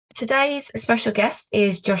Today's special guest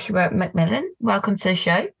is Joshua MacMillan. Welcome to the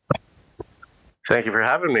show. Thank you for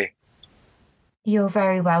having me. You're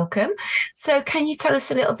very welcome. So, can you tell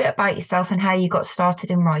us a little bit about yourself and how you got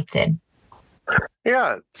started in writing?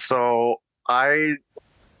 Yeah, so I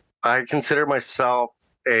consider myself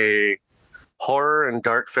a horror and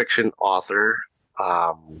dark fiction author.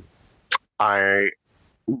 I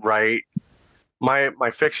write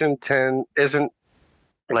my fiction isn't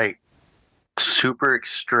like super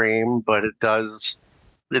extreme, but it does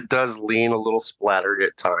lean a little splattered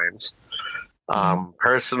at times. Yeah.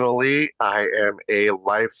 Personally, I am a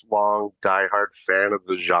lifelong diehard fan of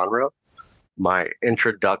the genre. My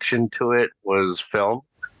introduction to it was film.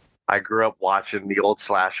 I grew up watching the old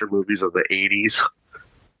slasher movies of the 80s.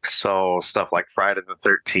 So stuff like Friday the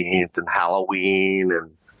 13th and Halloween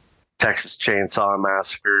and Texas Chainsaw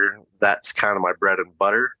Massacre. That's kind of my bread and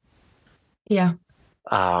butter. Yeah.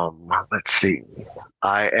 Let's see.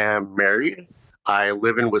 I am married. I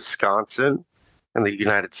live in Wisconsin in the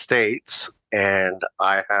United States, and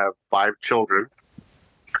I have 5 children.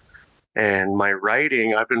 And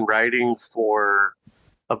I've been writing for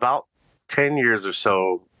about 10 years or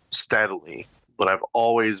so steadily, but I've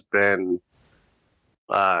always been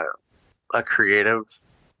uh, a creative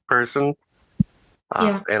person.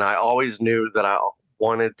 Yeah. And I always knew that I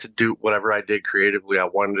wanted to do whatever I did creatively. I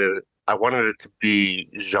wanted it to be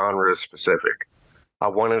genre specific. I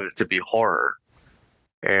wanted it to be horror.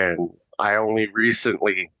 And I only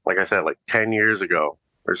recently, like I said, like 10 years ago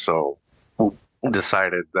or so,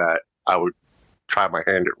 decided that I would try my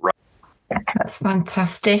hand at writing. That's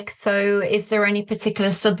fantastic. So, is there any particular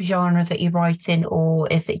subgenre that you write in, or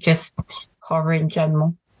is it just horror in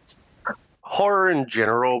general? Horror in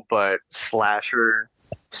general, but slasher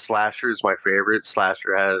is my favorite.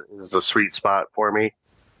 Is a sweet spot for me.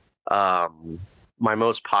 My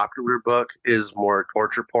most popular book is more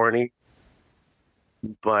torture porny,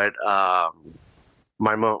 but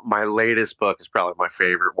my latest book is probably my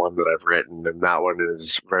favorite one that I've written, and that one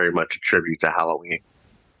is very much a tribute to Halloween.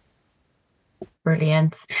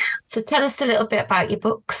 Brilliant. So, tell us a little bit about your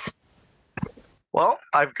books. Well,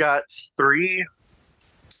 I've got three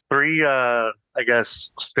I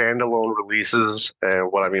guess standalone releases,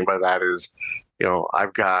 and what I mean by that is,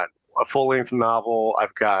 I've got a full-length novel,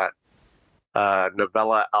 I've got a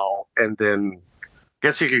novella out, and then I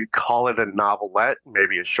guess you could call it a novelette,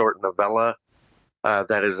 maybe a short novella,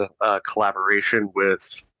 that is a collaboration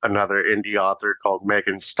with another indie author called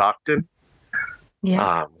Megan Stockton.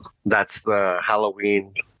 Yeah. That's the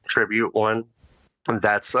Halloween tribute one, and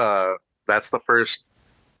that's the first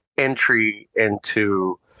entry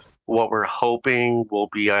into what we're hoping will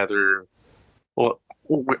be either. Well,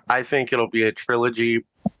 I think it'll be a trilogy,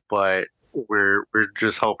 but we're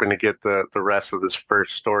just hoping to get the rest of this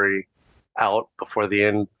first story out before the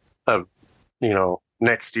end of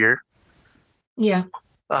next year. Yeah.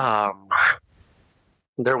 Um,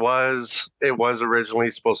 it was originally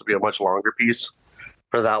supposed to be a much longer piece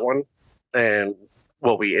for that one, and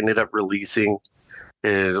what we ended up releasing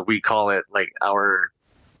is, we call it like our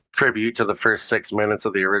tribute to the first 6 minutes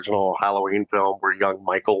of the original Halloween film, where young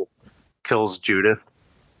Michael kills Judith,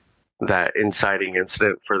 that inciting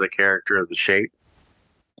incident for the character of the Shape.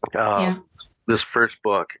 Yeah. This first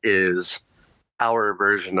book is our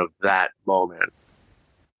version of that moment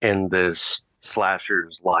in this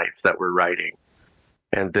slasher's life that we're writing.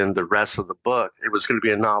 And then the rest of the book, it was going to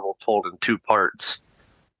be a novel told in 2 parts.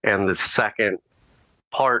 And the second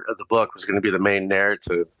part of the book was going to be the main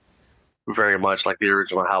narrative, very much like the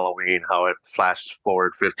original Halloween, how it flashes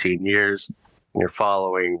forward 15 years and you're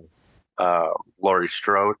following Laurie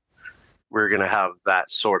Strode. We're going to have that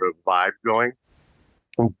sort of vibe going.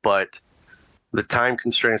 But the time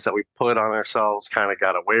constraints that we put on ourselves kind of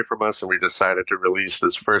got away from us, and we decided to release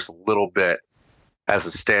this first little bit as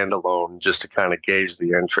a standalone, just to kind of gauge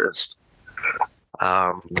the interest.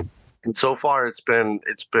 And so far, it's been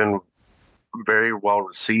very well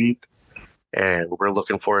received, and we're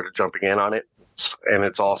looking forward to jumping in on it. And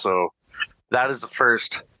it's also, that is the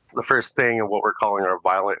first thing in what we're calling our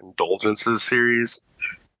Violent Indulgences series.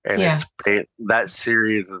 And Yeah. that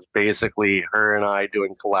series is basically her and I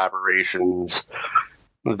doing collaborations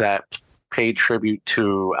that pay tribute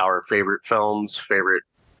to our favorite films, favorite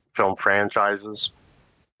film franchises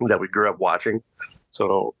that we grew up watching.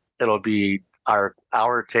 So it'll be our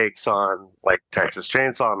takes on, like, Texas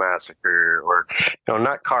Chainsaw Massacre, or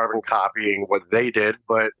not carbon copying what they did,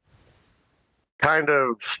 but kind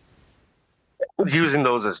of using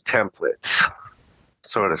those as templates,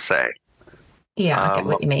 so to say. Yeah. I get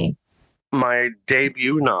what you mean. My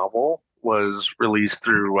debut novel was released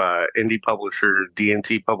through indie publisher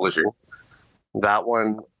D&T Publishing. That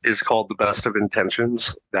one is called The Best of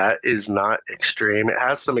Intentions. That is not extreme. It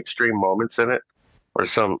has some extreme moments in it, or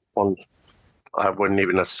some, well, I wouldn't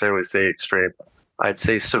even necessarily say extreme. I'd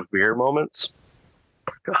say severe moments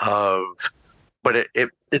of, but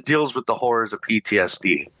it deals with the horrors of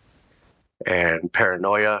PTSD and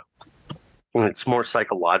paranoia. And it's more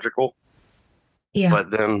psychological. Yeah.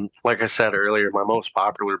 But then, like I said earlier, my most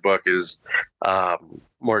popular book is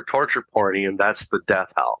more torture porny, and that's The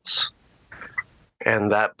Death House.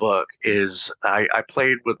 And that book is I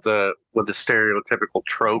played with the stereotypical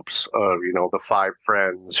tropes of, the five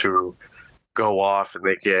friends who go off and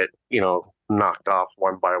they get, knocked off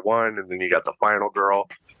one by one, and then you got the final girl.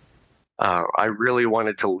 I really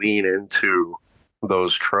wanted to lean into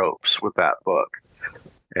those tropes with that book.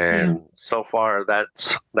 And so far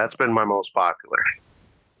that's been my most popular.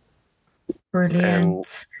 Brilliant. And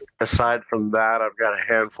aside from that, I've got a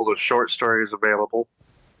handful of short stories available.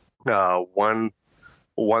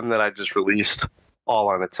 One that I just released all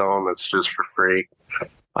on its own, that's just for free.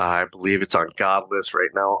 I believe it's on Godless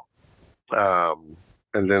right now.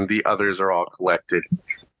 And then the others are all collected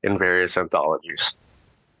in various anthologies.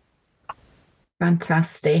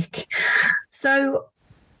 Fantastic. So,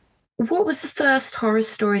 what was the first horror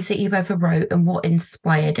story that you ever wrote, and what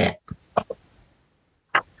inspired it?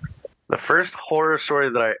 The first horror story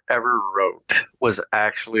that I ever wrote was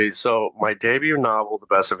actually, so my debut novel, The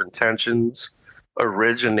Best of Intentions,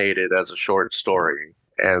 originated as a short story.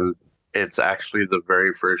 And it's actually the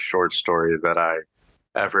very first short story that I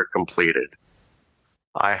ever completed.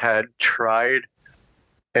 I had tried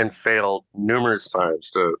and failed numerous times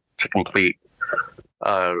to complete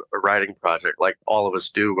a writing project, like all of us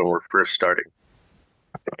do when we're first starting.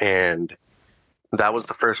 And that was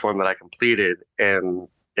the first one that I completed. And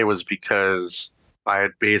it was because I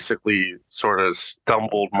had basically sort of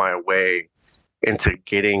stumbled my way into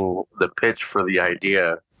getting the pitch for the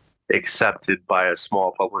idea accepted by a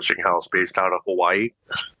small publishing house based out of Hawaii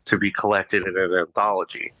to be collected in an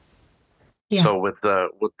anthology. Yeah. So with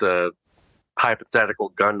the hypothetical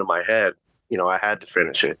gun to my head, I had to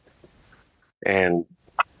finish it. And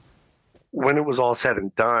when it was all said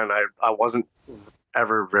and done, I wasn't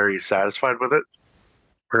ever very satisfied with it,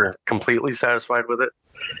 or completely satisfied with it.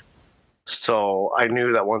 So I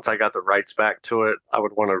knew that once I got the rights back to it, I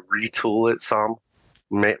would want to retool it some,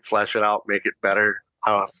 flesh it out, make it better.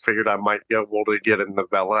 I figured I might be able to get a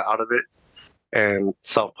novella out of it and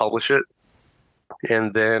self-publish it.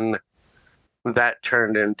 And then that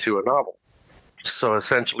turned into a novel. So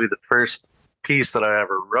essentially the first piece that I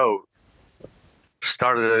ever wrote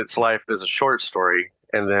started its life as a short story,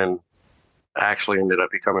 and then actually ended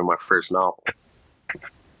up becoming my first novel.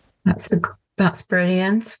 That's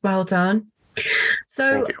brilliant. Well done.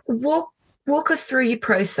 So walk us through your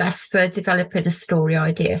process for developing a story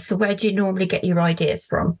idea. So where do you normally get your ideas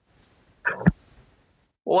from?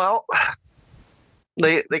 Well,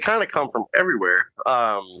 they kind of come from everywhere.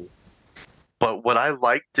 But what I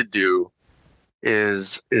like to do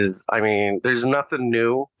is I mean, there's nothing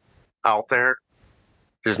new out there.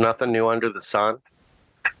 There's nothing new under the sun.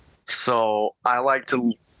 So I like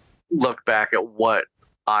to look back at what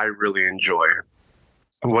I really enjoy,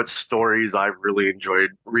 what stories I really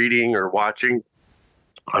enjoyed reading or watching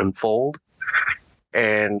unfold.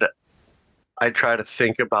 And I try to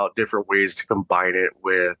think about different ways to combine it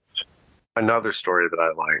with another story that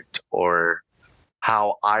I liked, or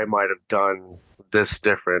how I might have done this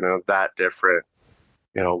different and that different.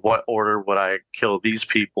 What order would I kill these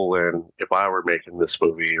people in if I were making this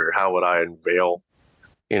movie, or how would I unveil,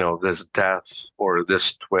 this death or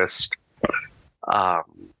this twist?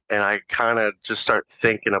 And I kind of just start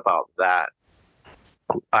thinking about that.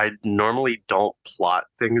 I normally don't plot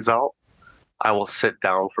things out. I will sit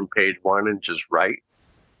down from page one and just write.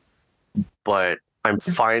 But I'm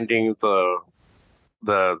finding the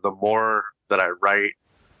more that I write,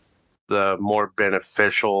 the more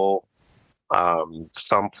beneficial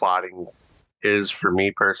some plotting is for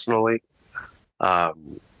me personally. The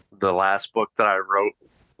last book that I wrote,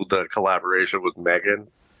 the collaboration with Megan,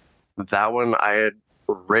 that one I had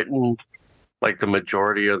written like the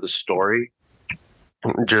majority of the story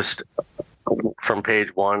just from page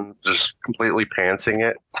one, just completely pantsing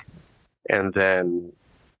it. And then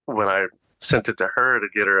when I sent it to her to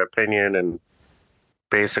get her opinion and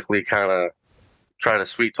basically kind of try to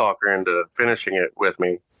sweet talk her into finishing it with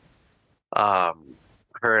me,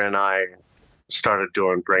 her and I started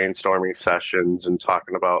doing brainstorming sessions and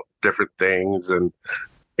talking about different things, and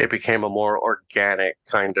it became a more organic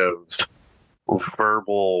kind of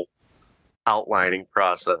verbal outlining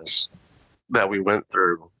process that we went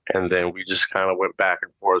through. And then we just kind of went back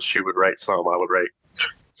and forth. She would write some, I would write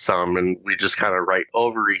some, and we just kind of write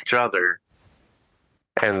over each other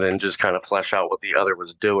and then just kind of flesh out what the other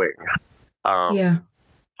was doing. Yeah.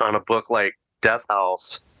 On a book like Death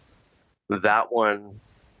House, that one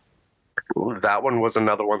was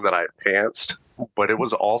another one that I pantsed, but it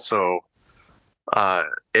was also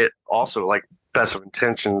like Best of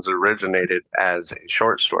Intentions originated as a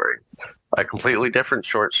short story, a completely different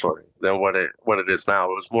short story than what it is now.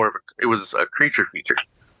 It was a creature feature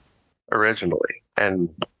originally, and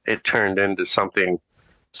it turned into something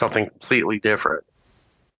completely different.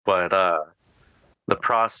 But the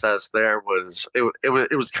process there was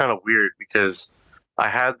it was kind of weird because I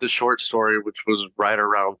had the short story, which was right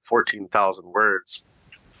around 14,000 words,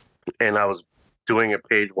 and I was doing a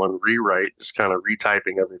page one rewrite, just kind of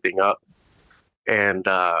retyping everything up and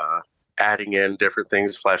adding in different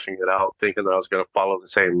things, fleshing it out, thinking that I was going to follow the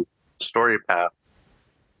same story path.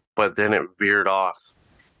 But then it veered off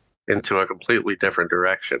into a completely different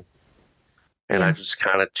direction. And I just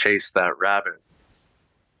kind of chased that rabbit.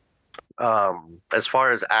 As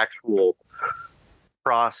far as actual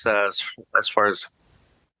process, as far as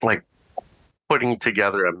like putting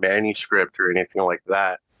together a manuscript or anything like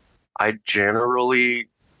that, I generally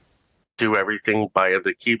do everything via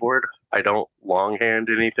the keyboard. I don't longhand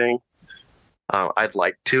anything. I'd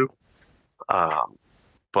like to,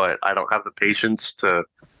 but I don't have the patience to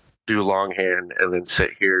do longhand and then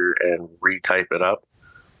sit here and retype it up.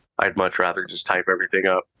 I'd much rather just type everything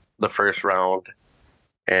up the first round.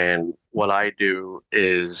 And what I do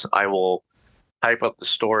is I will type up the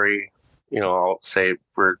story. I'll say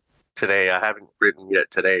for today, I haven't written yet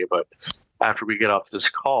today, but after we get off this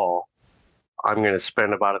call, I'm going to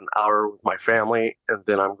spend about an hour with my family, and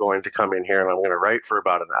then I'm going to come in here and I'm going to write for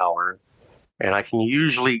about an hour. And I can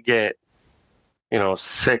usually get,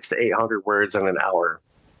 600 to 800 words in an hour.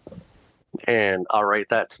 And I'll write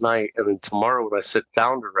that tonight. And then tomorrow when I sit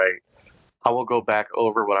down to write, I will go back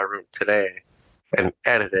over what I wrote today and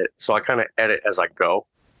edit it. So I kind of edit as I go.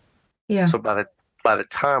 Yeah. So by the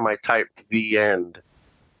time I type the end,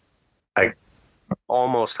 I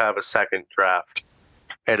almost have a second draft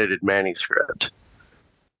edited manuscript.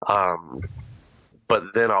 But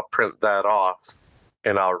then I'll print that off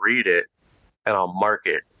and I'll read it and I'll mark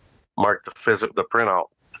the printout,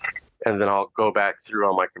 and then I'll go back through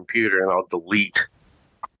on my computer and I'll delete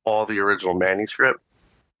all the original manuscript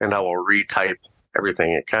and I will retype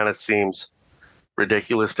everything. It kind of seems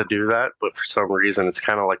ridiculous to do that, but for some reason it's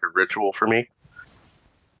kind of like a ritual for me,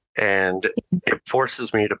 and it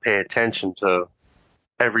forces me to pay attention to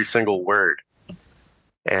every single word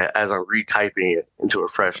as I'm retyping it into a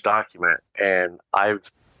fresh document. And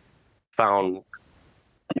I've found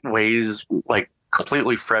ways, like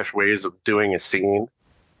completely fresh ways of doing a scene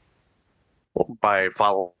by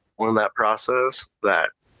following that process that,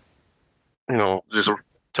 just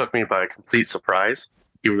took me by a complete surprise,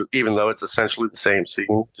 even though it's essentially the same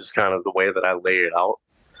scene, just kind of the way that I lay it out.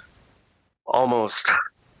 Almost,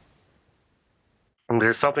 and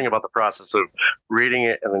there's something about the process of reading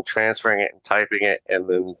it and then transferring it and typing it and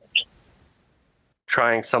then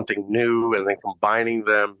trying something new and then combining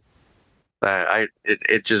them, that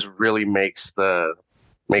it just really makes the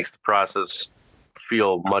process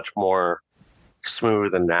feel much more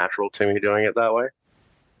smooth and natural to me doing it that way.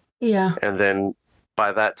 Yeah. And then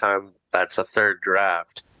by that time, that's a third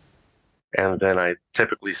draft. And then I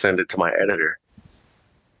typically send it to my editor.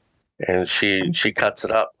 And she cuts it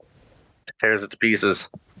up, tears it to pieces.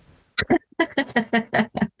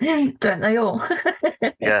 Don't they all?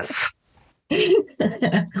 Yes.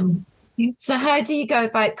 So how do you go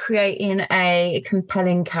about creating a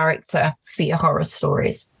compelling character for your horror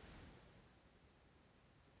stories?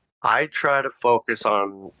 I try to focus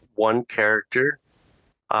on one character.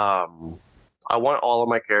 I want all of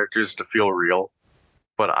my characters to feel real,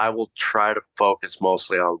 but I will try to focus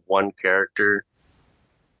mostly on one character,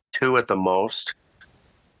 two at the most.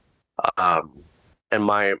 And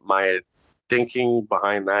my thinking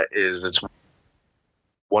behind that is it's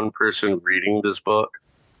one person reading this book,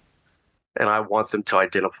 and I want them to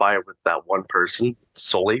identify with that one person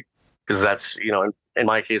solely, because that's, in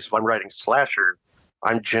my case, if I'm writing slasher,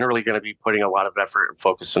 I'm generally going to be putting a lot of effort and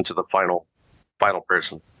focus into the final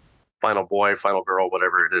person, final boy, final girl,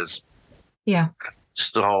 whatever it is. Yeah.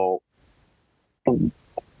 So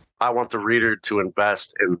I want the reader to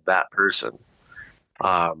invest in that person.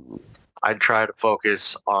 I try to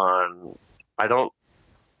focus on, I don't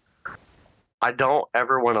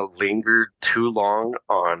ever want to linger too long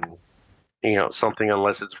on, something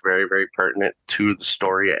unless it's very, very pertinent to the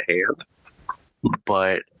story at hand.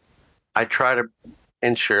 But I try to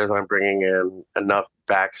ensure that I'm bringing in enough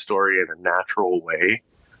backstory in a natural way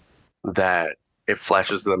that it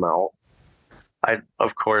fleshes them out.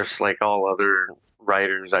 Of course, like all other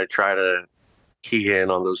writers, I try to key in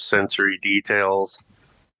on those sensory details,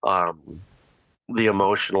 um, the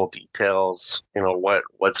emotional details.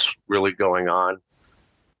 What's really going on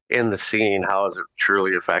in the scene. How is it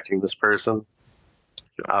truly affecting this person?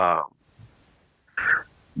 Um,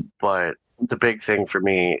 but the big thing for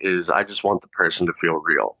me is I just want the person to feel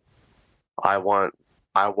real. I want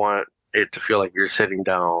I want it to feel like you're sitting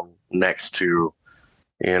down next to,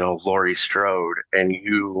 Laurie Strode, and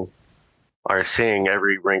you are seeing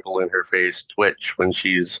every wrinkle in her face twitch when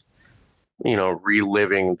she's,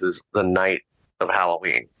 reliving the night of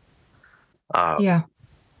Halloween. Yeah.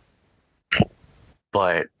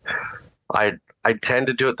 But I I tend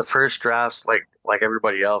to do it the first drafts, like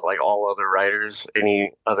everybody else, like all other writers.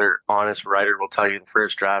 Any other honest writer will tell you the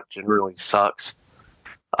first draft generally sucks.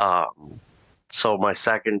 Um, so my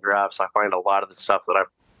second drafts, I find a lot of the stuff that I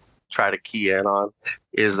try to key in on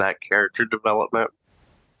is that character development.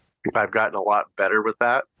 I've gotten a lot better with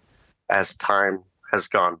that as time has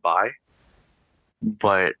gone by,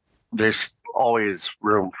 but there's always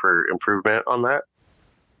room for improvement on that.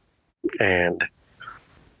 And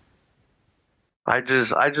I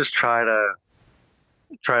just try to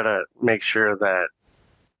make sure that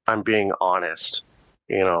I'm being honest.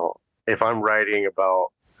 If I'm writing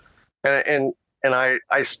about and I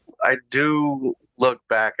do look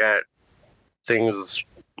back at things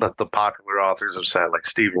that the popular authors have said, like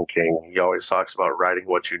Stephen King. He always talks about writing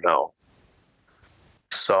what you know.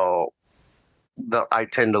 So I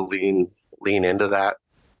tend to lean into that.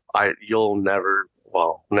 You'll never,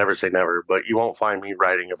 well, never say never, but you won't find me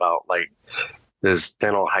writing about like this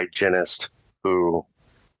dental hygienist who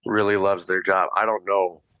really loves their job. I don't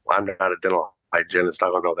know. I'm not a dental hygienist. I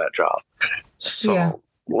don't know that job. Yeah. So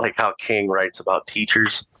like how King writes about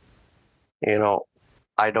teachers, you know,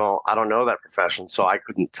 I don't know that profession, so I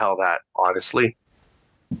couldn't tell that honestly.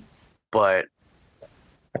 But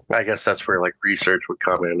I guess that's where like research would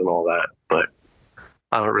come in and all that. But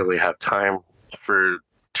I don't really have time for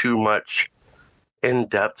too much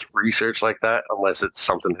in-depth research like that unless it's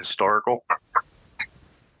something historical.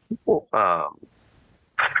 Um,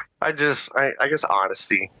 I guess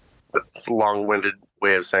honesty. It's a long-winded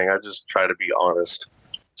way of saying I just try to be honest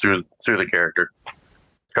through the character.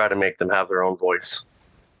 Try to make them have their own voice.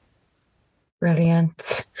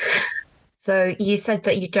 Brilliant. So you said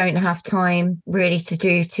that you don't have time really to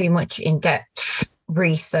do too much in-depth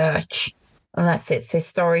research unless it's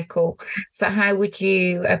historical. So how would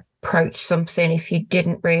you approach something if you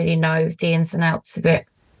didn't really know the ins and outs of it?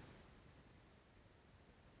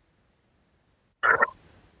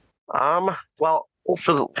 Well,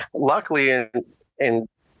 luckily in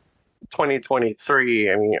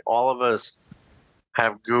 2023, I mean, all of us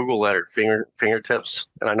have Google at our fingertips,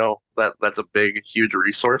 and I know that that's a big, huge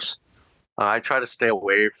resource. I try to stay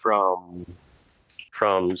away from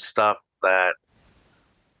stuff that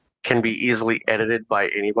can be easily edited by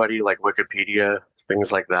anybody, like Wikipedia,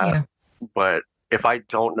 things like that. Yeah. But if I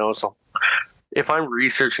don't know something, if I'm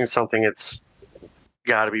researching something, it's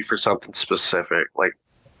got to be for something specific. Like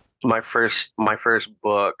my first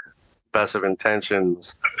book, Best of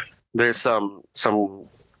Intentions. There's some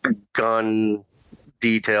gun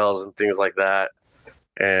details and things like that,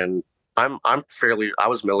 and I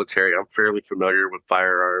was military. I'm fairly familiar with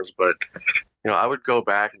firearms, but I would go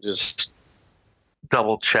back and just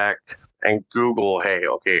double check and Google, hey,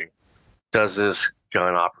 okay, does this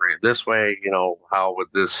gun operate this way? How would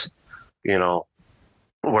this,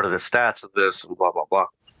 what are the stats of this, and blah blah blah.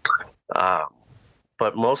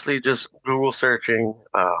 But mostly just Google searching.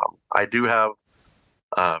 I do have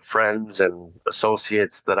friends and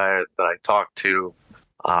associates that I talk to.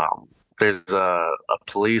 There's a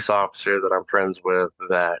police officer that I'm friends with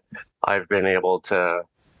that I've been able to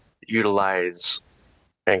utilize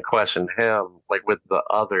and question him, like with the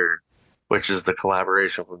other, which is the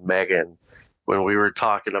collaboration with Megan, when we were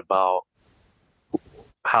talking about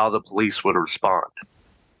how the police would respond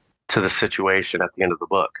to the situation at the end of the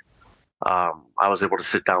book. I was able to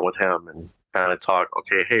sit down with him and kind of talk.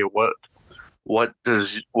 Okay, hey, what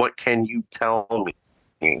can you tell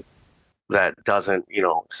me that doesn't,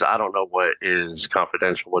 because I don't know what is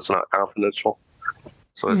confidential, what's not confidential.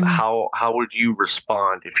 So how would you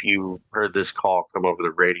respond if you heard this call come over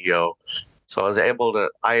the radio? So I was able to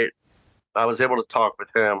talk with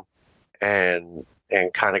him and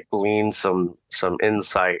kind of glean some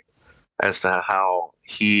insight as to how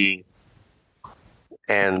he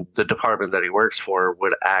and the department that he works for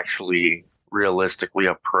would actually realistically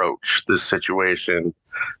approach this situation.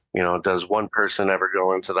 Does one person ever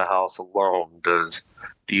go into the house alone?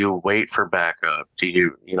 Do Do you wait for backup? Do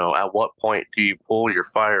you, at what point do you pull your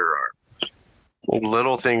firearm?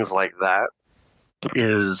 Little things like that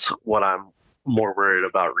is what I'm more worried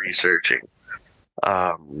about researching.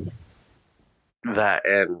 That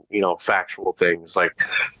and, factual things like,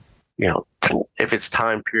 if it's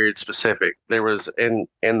time period specific. There was in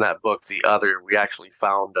that book, we actually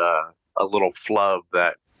found a little flub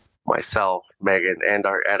that myself, Megan, and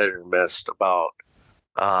our editor missed about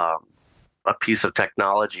a piece of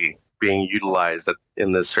technology being utilized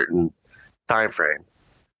in this certain time frame,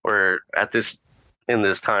 or in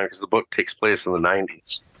this time, because the book takes place in the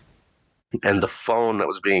 90s, and the phone that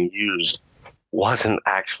was being used wasn't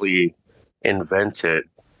actually invented,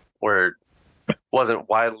 or wasn't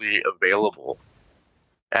widely available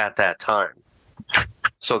at that time.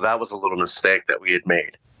 So that was a little mistake that we had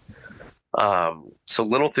made. So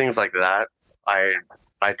little things like that, I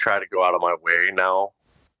try to go out of my way now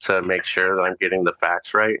to make sure that I'm getting the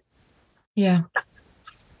facts right. Yeah.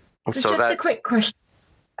 So just a quick question.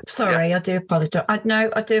 Sorry, yeah. I do apologize. I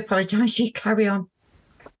do apologize. You carry on.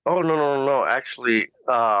 Oh, no. Actually,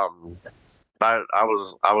 I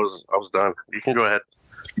was done. You can go ahead.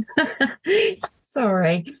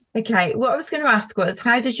 Sorry. Okay. What I was going to ask was,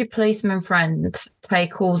 how did your policeman friend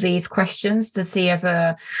take all these questions? Does he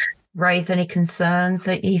ever raise any concerns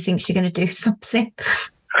that he thinks you're going to do something?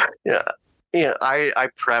 Yeah. I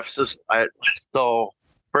preface this. So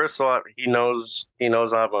first of all, he knows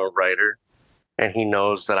I'm a writer, and he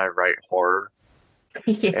knows that I write horror.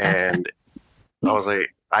 Yeah. And I was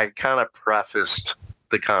like, I kind of prefaced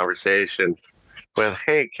the conversation with,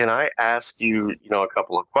 hey, can I ask you, a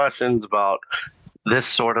couple of questions about this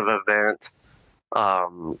sort of event,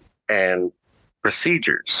 and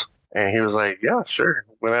procedures? And he was like, yeah, sure,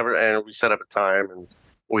 whenever. And we set up a time, and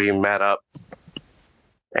we met up,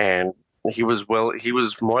 and he was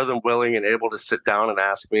more than willing and able to sit down and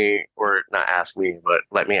ask me, or not ask me, but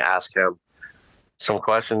let me ask him some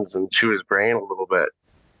questions and chew his brain a little bit.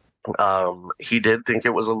 He did think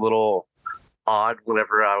it was a little odd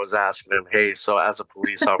whenever I was asking him, hey, so as a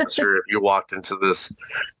police officer, if you walked into this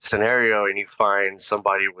scenario and you find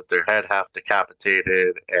somebody with their head half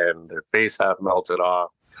decapitated and their face half melted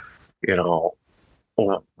off,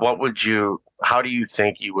 how do you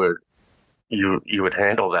think you would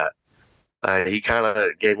handle that? He kind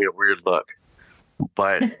of gave me a weird look,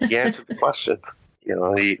 but he answered the question.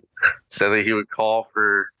 He said that he would call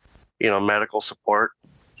for, medical support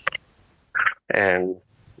and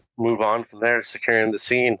move on from there, securing the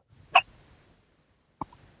scene.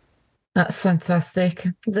 That's fantastic.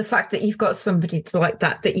 The fact that you've got somebody like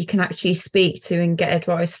that you can actually speak to and get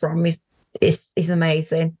advice from is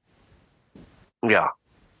amazing. Yeah,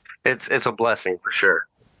 it's a blessing for sure.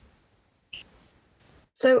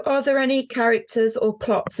 So are there any characters or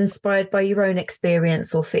plots inspired by your own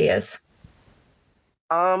experience or fears?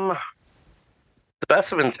 The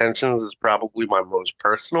Best of Intentions is probably my most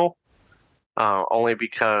personal, only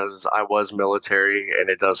because I was military,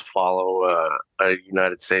 and it does follow a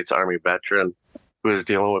United States Army veteran who is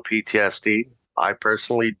dealing with PTSD. I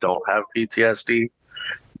personally don't have PTSD,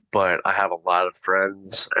 but I have a lot of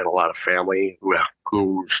friends and a lot of family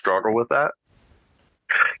who struggle with that.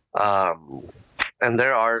 And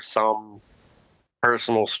there are some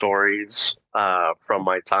personal stories from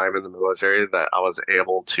my time in the military that I was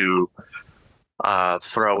able to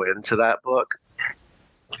throw into that book.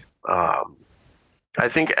 I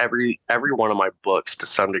think every one of my books, to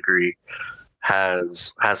some degree,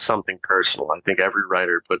 has something personal. I think every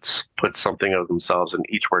writer puts something of themselves in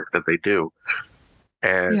each work that they do,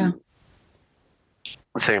 and yeah.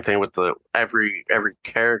 Same thing with every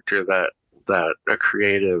character that a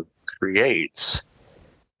creative creates.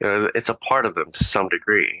 It's a part of them to some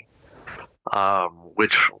degree,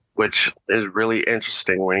 which is really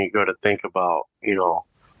interesting when you go to think about,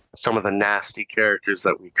 some of the nasty characters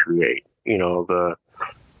that we create. The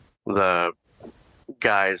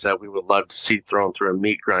guys that we would love to see thrown through a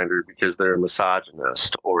meat grinder because they're a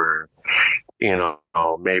misogynist, or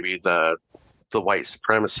maybe the white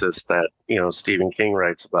supremacist that Stephen King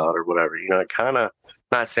writes about, or whatever. Kind of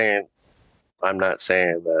I'm not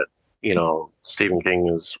saying that Stephen King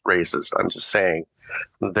is racist. I'm just saying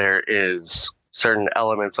there is certain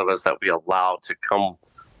elements of us that we allow to come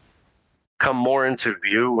more into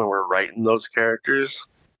view when we're writing those characters,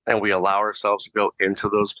 and we allow ourselves to go into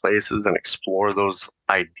those places and explore those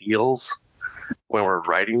ideals when we're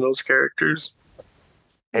writing those characters.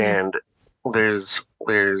 And there's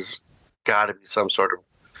got to be some sort of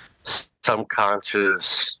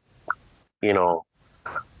subconscious,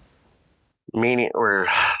 meaning or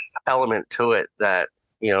element to it that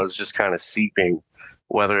is just kind of seeping,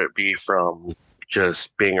 whether it be from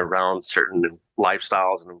just being around certain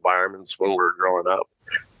lifestyles and environments when we were growing up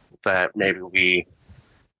that maybe we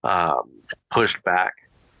pushed back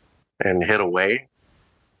and hid away.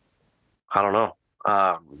 I don't know.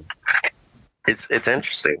 It's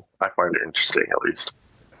interesting. I find it interesting, at least.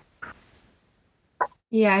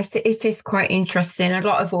 Yeah, it is quite interesting. A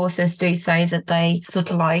lot of authors do say that they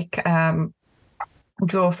sort of like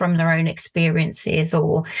draw from their own experiences,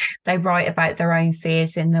 or they write about their own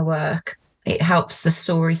fears in their work. It helps the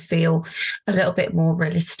stories feel a little bit more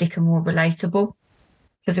realistic and more relatable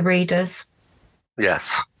for the readers.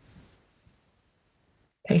 Yes.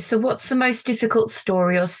 Okay, so what's the most difficult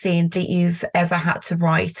story or scene that you've ever had to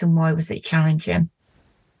write, and why was it challenging?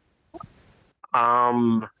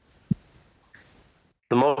 The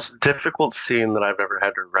most difficult scene that I've ever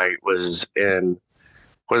had to write was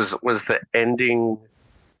the ending.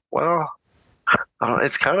 Well,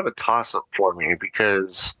 it's kind of a toss-up for me,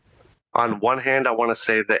 because on one hand, I want to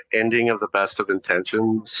say the ending of The Best of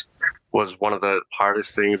Intentions was one of the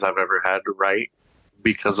hardest things I've ever had to write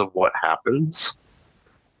because of what happens.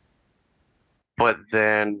 But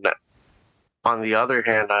then on the other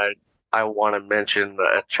hand, I want to mention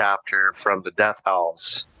a chapter from The Death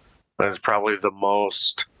House that is probably the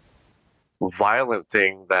most violent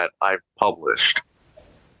thing that I've published.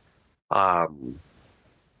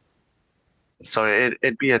 So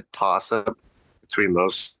it'd be a toss-up between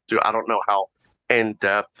those two. I don't know how in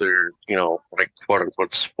depth or, like quote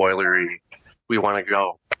unquote spoilery we want to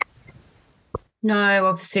go. No,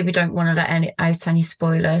 obviously we don't want to let out any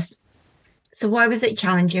spoilers. So why was it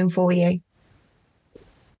challenging for you?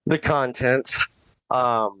 The content.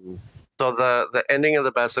 So the ending of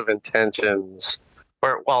The Best of Intentions,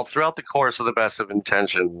 throughout the course of The Best of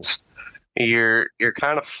Intentions, you're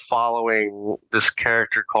kind of following this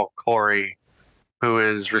character called Corey, who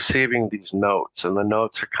is receiving these notes, and the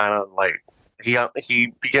notes are kind of like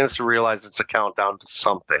he begins to realize it's a countdown to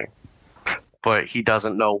something, but he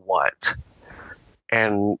doesn't know what.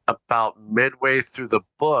 And about midway through the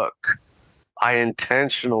book, I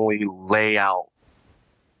intentionally lay out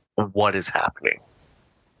what is happening.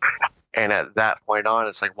 And at that point on,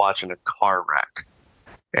 it's like watching a car wreck,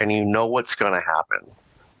 and you know what's going to happen.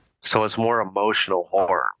 So it's more emotional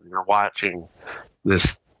horror. You're watching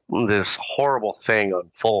this horrible thing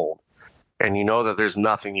unfold, and you know that there's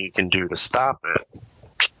nothing you can do to stop it.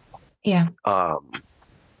 Yeah.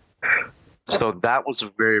 So that was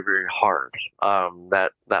very, very hard.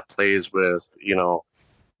 That plays with,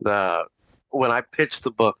 when I pitch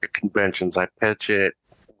the book at conventions, I pitch it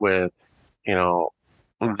with,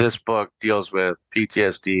 this book deals with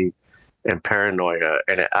PTSD and paranoia,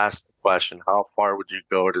 and it asks the question, how far would you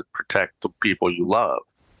go to protect the people you love?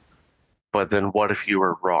 But then what if you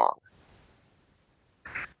were wrong?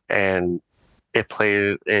 And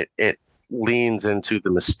it leans into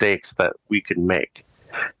the mistakes that we can make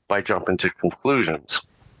by jumping to conclusions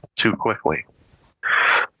too quickly.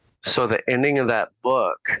 So the ending of that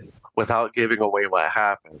book, without giving away what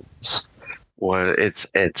happens,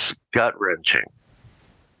 it's gut-wrenching.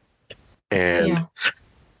 And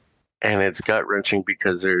it's gut-wrenching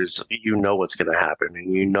because there's what's going to happen,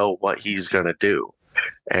 and you know what he's going to do,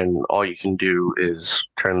 and all you can do is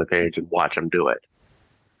turn the page and watch him do it.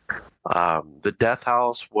 The Death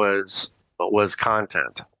House was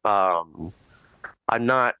content. I'm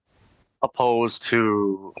not opposed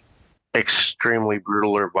to extremely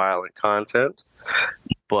brutal or violent content,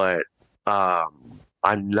 but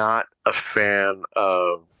I'm not a fan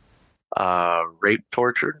of rape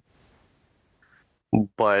torture.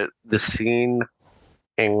 But the scene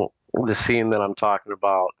that I'm talking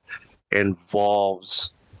about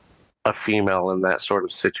involves a female in that sort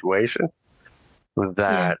of situation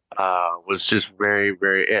that was just very,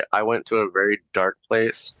 very, I went to a very dark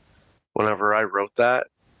place whenever I wrote that.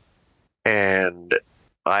 And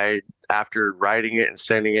after writing it and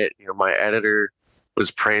sending it, my editor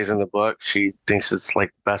was praising the book. She thinks it's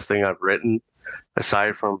like the best thing I've written,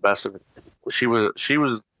 aside from Best of. She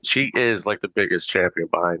is like the biggest champion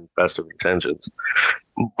behind Best of Intentions,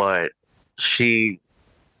 but she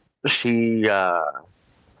told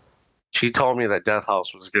me that Death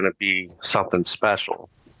House was going to be something special,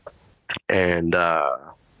 and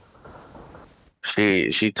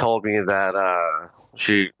she told me that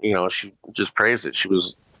she just praised it. She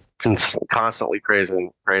was constantly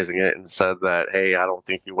praising it, and said that, hey, I don't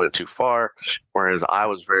think you went too far, whereas I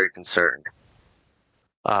was very concerned.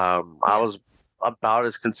 I was about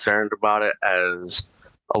as concerned about it as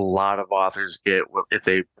a lot of authors get if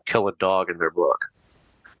they kill a dog in their book.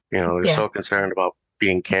 They're so concerned about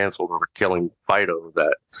being canceled over killing Fido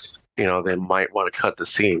that, they might want to cut the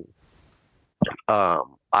scene.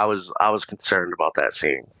 I was concerned about that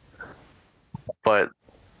scene, but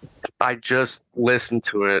I just listened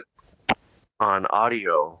to it on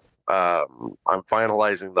audio. I'm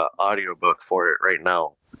finalizing the audiobook for it right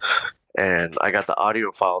now, and I got the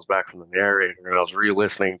audio files back from the narrator, and I was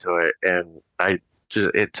re-listening to it, and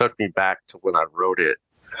it took me back to when I wrote it,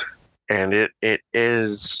 and it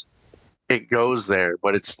goes there,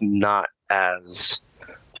 but it's not as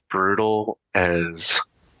brutal as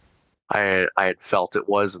I had felt it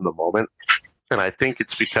was in the moment. And I think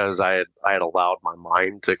it's because I had allowed my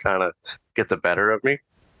mind to kind of get the better of me.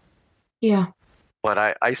 Yeah. But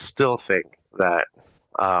I still think that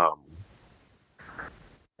um,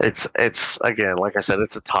 it's again, like I said,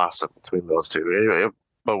 it's a toss up between those two.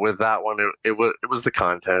 But with that one, it was the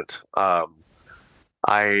content.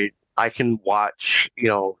 I can watch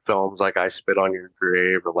films like I Spit on Your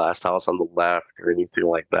Grave or Last House on the Left or anything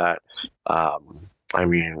like that. I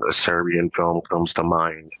mean, a Serbian film comes to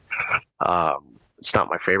mind. It's not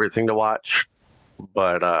my favorite thing to watch,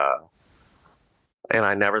 but and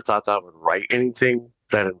I never thought that I would write anything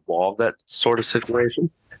that involved that sort of situation.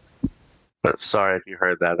 But sorry if you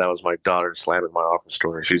heard that. That was my daughter slamming my office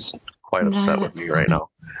door. She's quite No, upset with that's me right fine.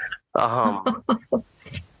 now. Um,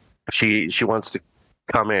 she wants to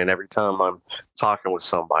come in every time I'm talking with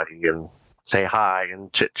somebody and say hi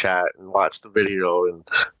and chit chat and watch the video. And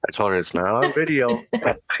I told her it's not on video.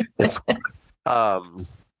 It's,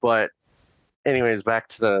 but anyways, back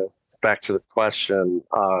to the question.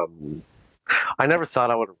 I never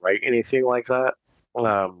thought I would write anything like that,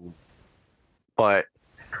 but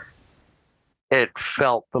it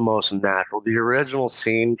felt the most natural. The original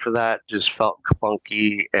scene for that just felt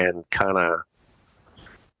clunky and kind of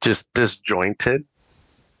just disjointed,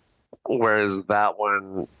 whereas that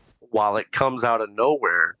one, while it comes out of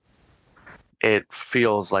nowhere, it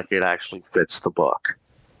feels like it actually fits the book,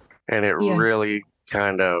 and it Yeah. really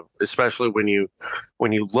kind of, especially when you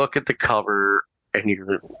look at the cover and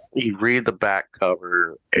you read the back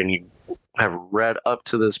cover and you have read up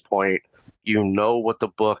to this point, you know what the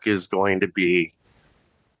book is going to be.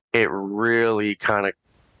 It really kind of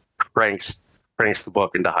cranks the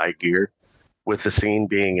book into high gear with the scene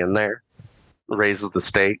being in there, raises the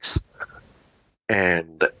stakes,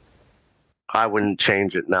 and I wouldn't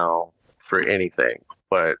change it now for anything,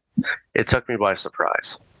 but it took me by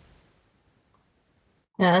surprise.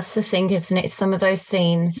 Yeah, that's the thing, isn't it? Some of those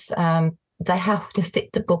scenes, they have to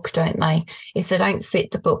fit the book, don't they? If they don't fit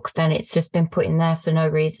the book, then it's just been put in there for no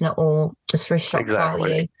reason at all, just for shock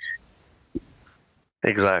value.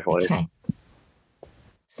 Exactly. Okay.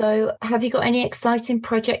 So, have you got any exciting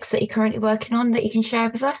projects that you're currently working on that you can share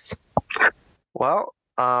with us? Well,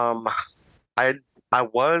 I I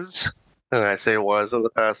was, and I say was in the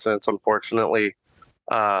past tense. Unfortunately,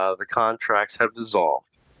 the contracts have dissolved,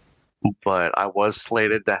 but I was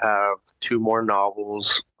slated to have two more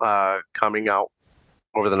novels coming out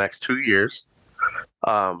over the next 2 years.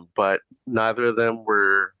 But neither of them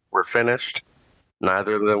were finished.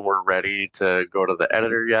 Neither of them were ready to go to the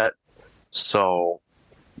editor yet. So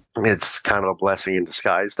it's kind of a blessing in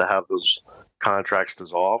disguise to have those contracts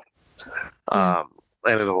dissolved. Yeah.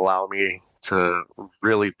 And it'll allow me to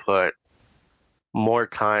really put more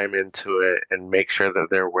time into it and make sure that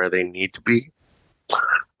they're where they need to be.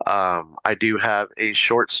 I do have a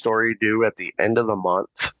short story due at the end of the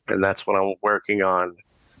month, and that's what I'm working on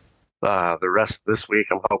the rest of this week.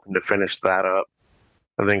 I'm hoping to finish that up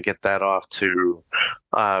and then get that off to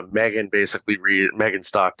Megan. Basically, Megan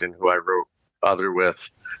Stockton, who I wrote Other with.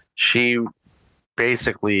 She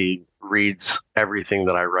basically reads everything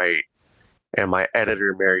that I write, and my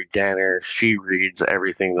editor, Mary Danner, she reads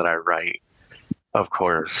everything that I write, of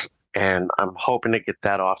course. And I'm hoping to get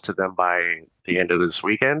that off to them by the end of this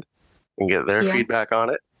weekend and get their Yeah. feedback on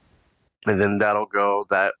it. And then that'll go.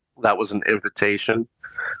 That was an invitation.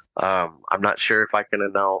 I'm not sure if I can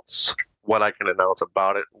announce what I can announce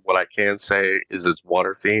about it. What I can say is it's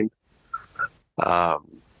water themed.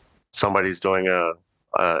 Somebody's doing an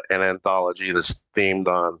anthology that's themed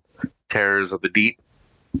on terrors of the deep,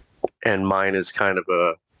 and mine is kind of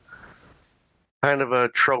a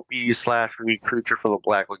tropey slash creature from the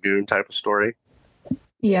Black Lagoon type of story.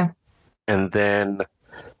 Yeah. And then,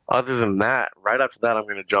 other than that, right after that, I'm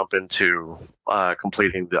going to jump into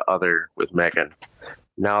completing the Other with Megan.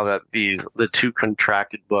 Now that the two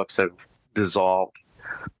contracted books have dissolved,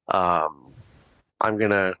 I'm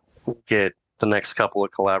going to get the next couple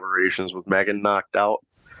of collaborations with Megan knocked out,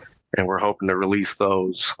 and we're hoping to release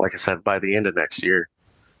those, like I said, by the end of next year.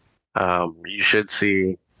 You should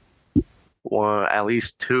see at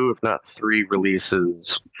least two, if not three,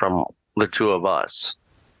 releases from the two of us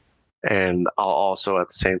And I'll also at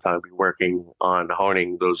the same time be working on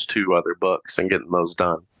honing those 2 other books and getting those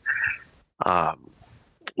done.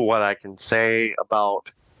 What I can say about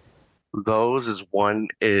those is, one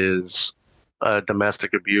is a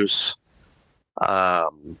domestic abuse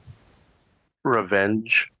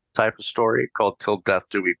revenge type of story called Till Death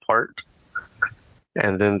Do We Part.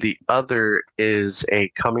 And then the other is a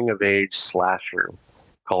coming of age slasher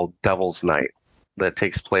called Devil's Night that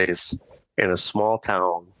takes place in a small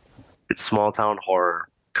town. It's small town horror,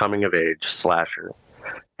 coming of age slasher.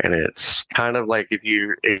 And it's kind of like if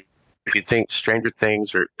you think Stranger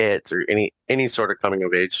Things or It or any sort of coming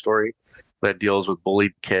of age story that deals with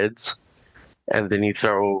bullied kids, and then you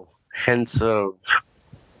throw hints of,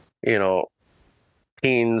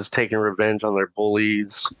 teens taking revenge on their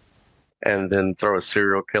bullies, and then throw a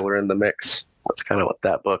serial killer in the mix. That's kind of what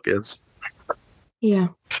that book is. Yeah.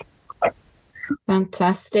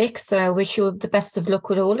 Fantastic. So I wish you the best of luck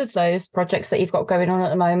with all of those projects that you've got going on at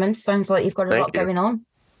the moment. Sounds like you've got a lot going on.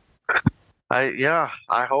 I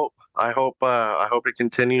hope it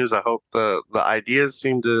continues. I hope the ideas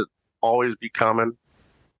seem to always be coming,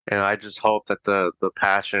 and I just hope that the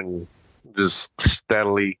passion just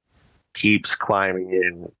steadily keeps climbing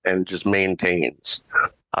in and just maintains.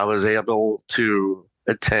 I was able to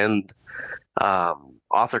attend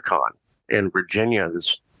AuthorCon in Virginia,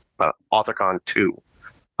 this AuthorCon 2.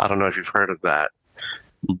 I don't know if you've heard of that,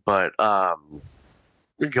 but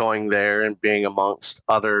going there and being amongst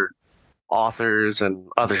other authors and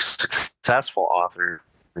other successful authors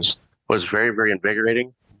was very, very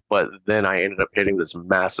invigorating. But then I ended up hitting this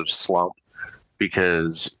massive slump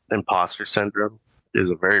because imposter syndrome is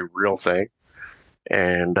a very real thing.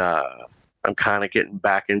 And I'm kind of getting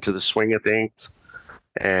back into the swing of things.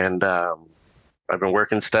 And I've been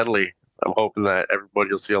working steadily. I'm hoping that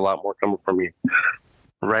everybody will see a lot more coming from me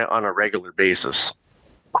right on a regular basis.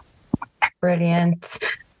 Brilliant.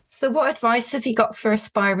 So what advice have you got for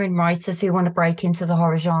aspiring writers who want to break into the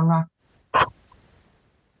horror genre?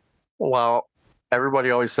 Well,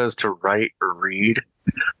 everybody always says to write or read,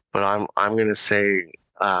 but I'm going to say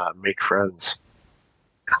make friends.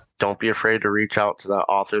 Don't be afraid to reach out to that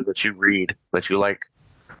author that you read, that you like,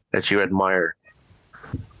 that you admire.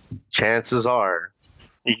 Chances are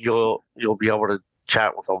you'll be able to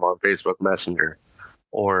chat with them on Facebook Messenger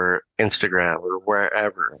or Instagram or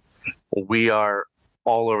wherever. We are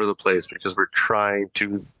all over the place because we're trying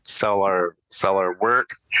to sell our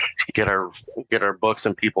work, get our books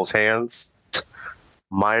in people's hands.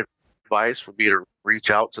 My advice would be to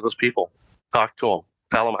reach out to those people, talk to them,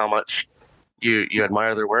 tell them how much you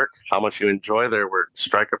admire their work, how much you enjoy their work,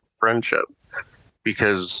 strike a friendship.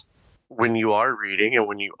 Because when you are reading and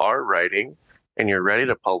when you are writing and you're ready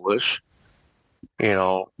to publish,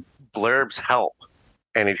 blurbs help.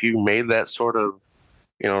 And if you made that sort of,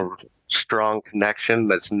 strong connection,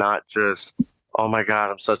 that's not just, oh my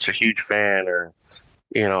God, I'm such a huge fan, or,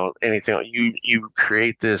 anything, you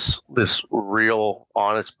create this real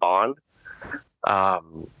honest bond.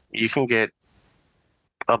 You can get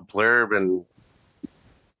a blurb and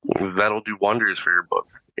that'll do wonders for your book.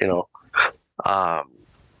 You'll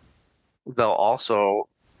also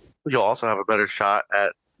have a better shot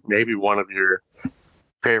at maybe one of your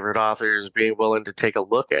favorite authors being willing to take a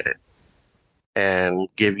look at it and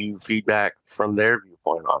give you feedback from their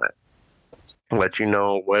viewpoint on it, and let you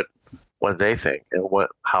know what they think and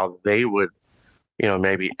how they would,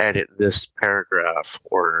 maybe edit this paragraph,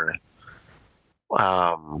 or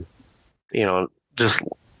just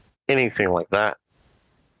anything like that.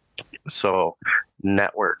 So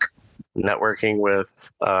networking with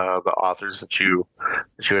the authors that you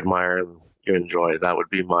admire and you enjoy, that would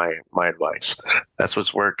be my advice. That's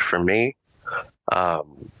what's worked for me,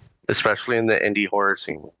 especially in the indie horror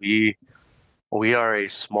scene. We are a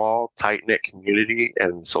small, tight-knit community,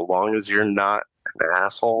 and so long as you're not an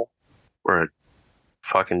asshole or a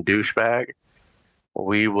fucking douchebag,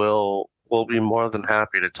 we'll be more than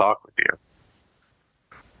happy to talk with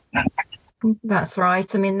you. That's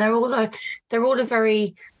right. I mean, they're all a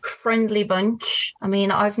very friendly bunch. I mean,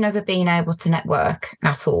 I've never been able to network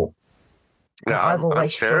at all. Yeah, I've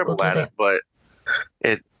always struggled with it. But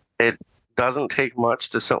it doesn't take much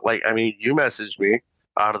to you messaged me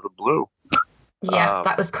out of the blue. Yeah,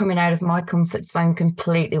 that was coming out of my comfort zone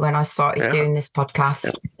completely when I started doing this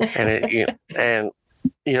podcast. And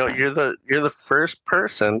you're the first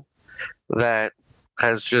person that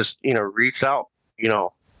has just reached out,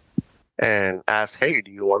 and asked, hey,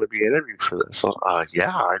 do you want to be interviewed for this? So,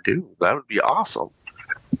 yeah, I do. That would be awesome.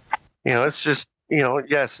 It's just,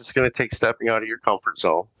 yes, it's going to take stepping out of your comfort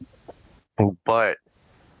zone, but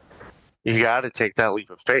you got to take that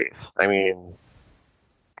leap of faith. I mean,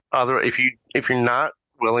 if you're not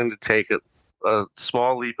willing to take a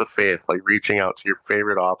small leap of faith, like reaching out to your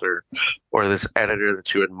favorite author or this editor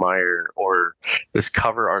that you admire or this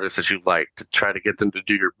cover artist that you like to try to get them to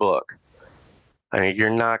do your book, I mean, you're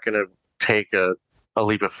not going to take a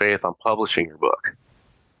leap of faith on publishing your book.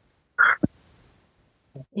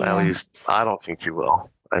 Yeah. At least I don't think you will.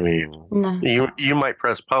 I mean, No. you might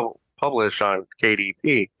press publish on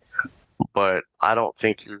KDP, but I don't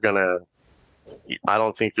think you'll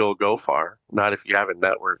go far. Not if you haven't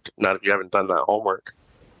networked. Not if you haven't done that homework.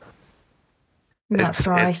 That's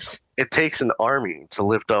right. It takes an army to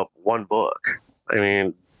lift up one book. I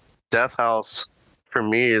mean, Death House for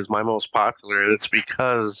me is my most popular, and it's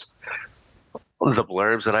because the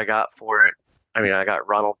blurbs that I got for it. I mean, I got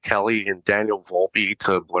Ronald Kelly and Daniel Volpe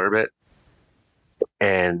to blurb it,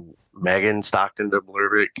 and Megan Stockton to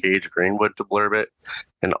blurb it, Gage Greenwood to blurb it,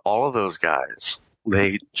 and all of those guys,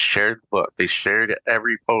 they shared the book. They shared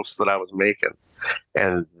every post that I was making,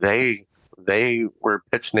 and they were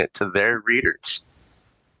pitching it to their readers,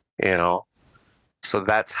 you know? So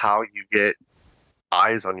that's how you get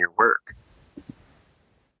eyes on your work.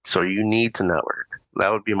 So you need to network. That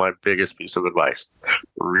would be my biggest piece of advice.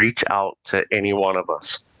 Reach out to any one of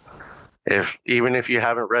us. Even if you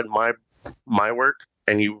haven't read my work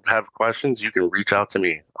and you have questions, you can reach out to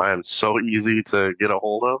me. I am so easy to get a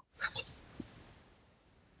hold of.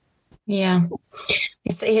 Yeah,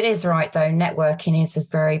 it is right though. Networking is a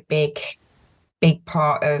very big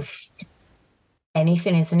part of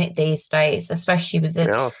anything, isn't it, these days? Especially with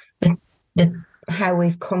the how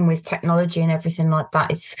we've come with technology and everything like that.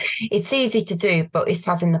 It's easy to do, but it's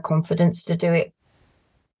having the confidence to do it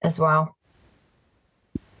as well.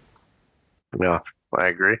 Yeah, I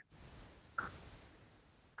agree.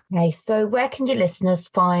 Okay, so where can your listeners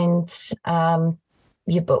find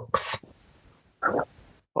your books?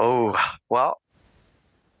 Oh, well,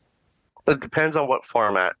 it depends on what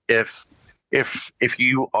format. If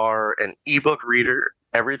you are an ebook reader,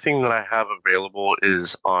 everything that I have available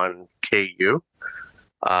is on KU.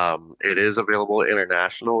 It is available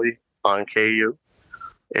internationally on KU.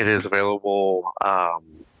 It is available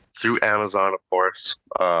through Amazon, of course.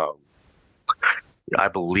 I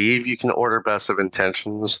believe you can order Best of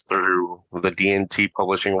Intentions through the D&T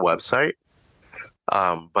Publishing website.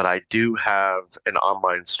 But I do have an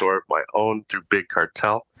online store of my own through Big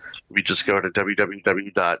Cartel. If you just go to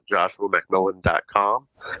www.joshuamacmillan.com,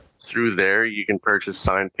 through there you can purchase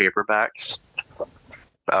signed paperbacks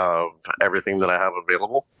of everything that I have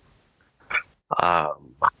available.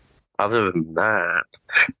 Other than that,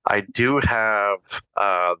 I do have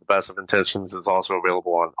the Best of Intentions is also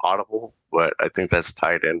available on Audible, but I think that's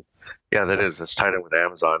tied in. Yeah, that is. It's tied in with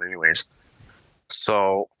Amazon anyways.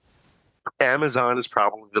 So Amazon is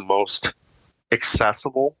probably the most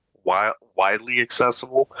accessible, widely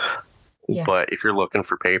accessible. Yeah. But if you're looking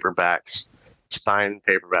for paperbacks, signed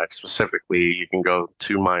paperbacks specifically, you can go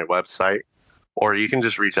to my website, or you can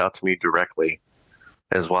just reach out to me directly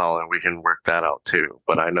as well, and we can work that out too.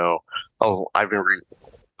 But I know, I'll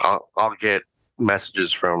get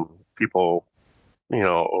messages from people,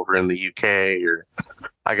 over in the UK, or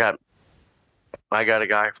I got a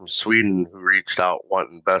guy from Sweden who reached out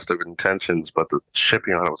wanting Best of Intentions, but the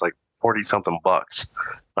shipping on it was like $40-something bucks.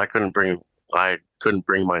 I couldn't bring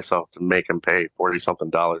myself to make him pay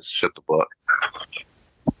 $40-something to ship the book.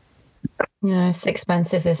 Yeah, it's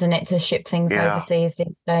expensive, isn't it, to ship things overseas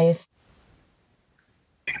these days?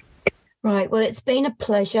 Right. Well, it's been a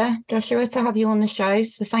pleasure, Joshua, to have you on the show.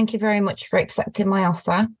 So thank you very much for accepting my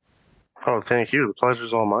offer. Oh, thank you. The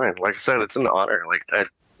pleasure's all mine. Like I said, it's an honor. Like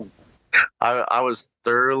I was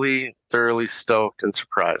thoroughly stoked and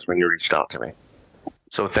surprised when you reached out to me.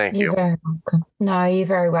 So thank you. You're very welcome. No, you're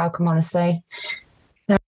very welcome, honestly.